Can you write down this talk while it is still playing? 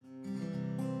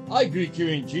I greet you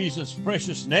in Jesus'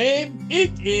 precious name.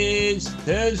 It is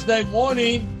Thursday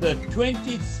morning, the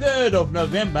 23rd of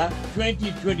November,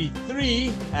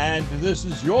 2023, and this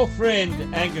is your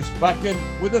friend Angus Buchan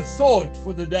with a thought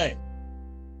for the day.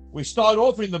 We start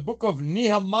off in the Book of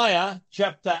Nehemiah,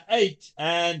 chapter 8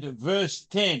 and verse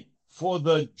 10. For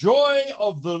the joy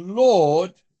of the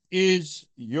Lord is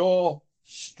your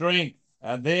strength.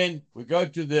 And then we go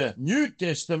to the New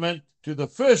Testament, to the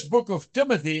first book of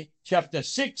Timothy, chapter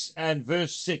 6 and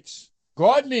verse 6.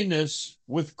 Godliness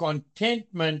with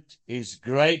contentment is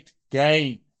great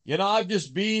gain. You know, I've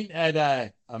just been at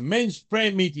a men's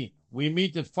prayer meeting. We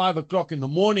meet at 5 o'clock in the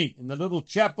morning in the little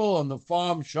chapel on the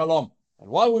farm, Shalom.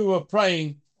 And while we were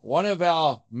praying, one of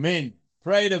our men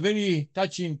prayed a very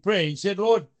touching prayer. He said,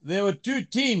 Lord, there were two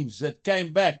teams that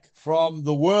came back from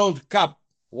the World Cup.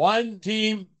 One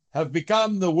team have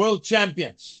become the world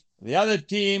champions. The other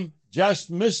team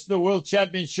just missed the world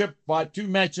championship by 2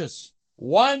 matches.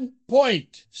 1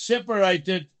 point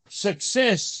separated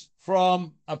success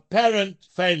from apparent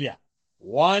failure.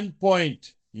 1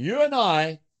 point. You and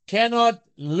I cannot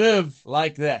live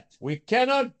like that. We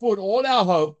cannot put all our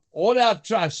hope, all our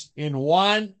trust in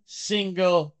one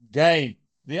single game.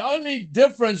 The only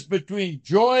difference between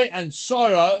joy and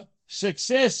sorrow,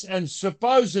 success and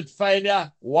supposed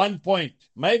failure, 1 point.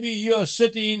 Maybe you're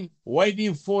sitting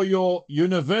waiting for your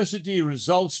university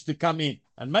results to come in.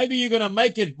 And maybe you're going to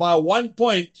make it by 1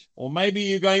 point, or maybe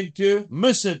you're going to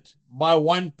miss it by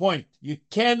 1 point. You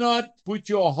cannot put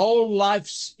your whole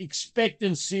life's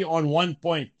expectancy on 1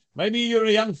 point. Maybe you're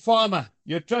a young farmer.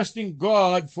 You're trusting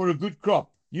God for a good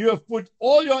crop. You have put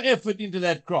all your effort into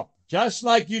that crop, just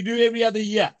like you do every other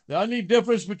year. The only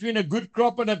difference between a good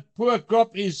crop and a poor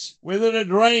crop is whether it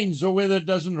rains or whether it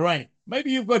doesn't rain.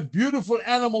 Maybe you've got beautiful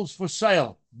animals for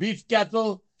sale, beef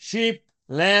cattle, sheep,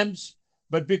 lambs,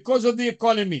 but because of the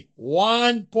economy,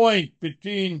 1 point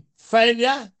between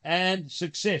failure and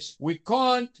success. We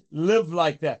can't live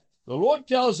like that. The Lord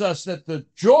tells us that the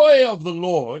joy of the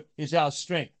Lord is our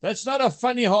strength. That's not a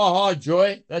funny ha-ha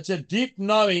joy. That's a deep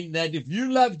knowing that if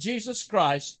you love Jesus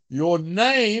Christ, your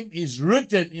name is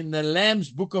written in the Lamb's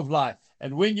Book of Life.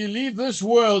 And when you leave this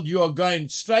world, you are going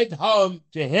straight home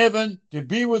to heaven to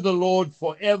be with the Lord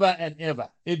forever and ever.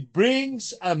 It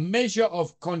brings a measure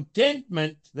of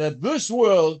contentment that this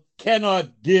world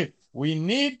cannot give. We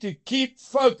need to keep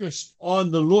focused on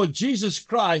the Lord Jesus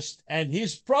Christ and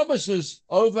his promises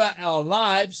over our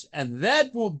lives, and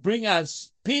that will bring us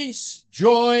peace,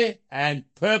 joy, and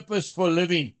purpose for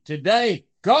living. Today,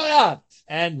 go out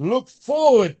and look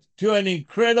forward to an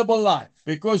incredible life,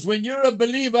 because when you're a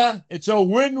believer, it's a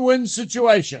win-win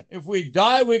situation. If we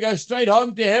die, we go straight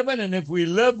home to heaven, and if we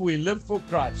live for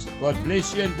Christ. God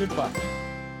bless you and goodbye.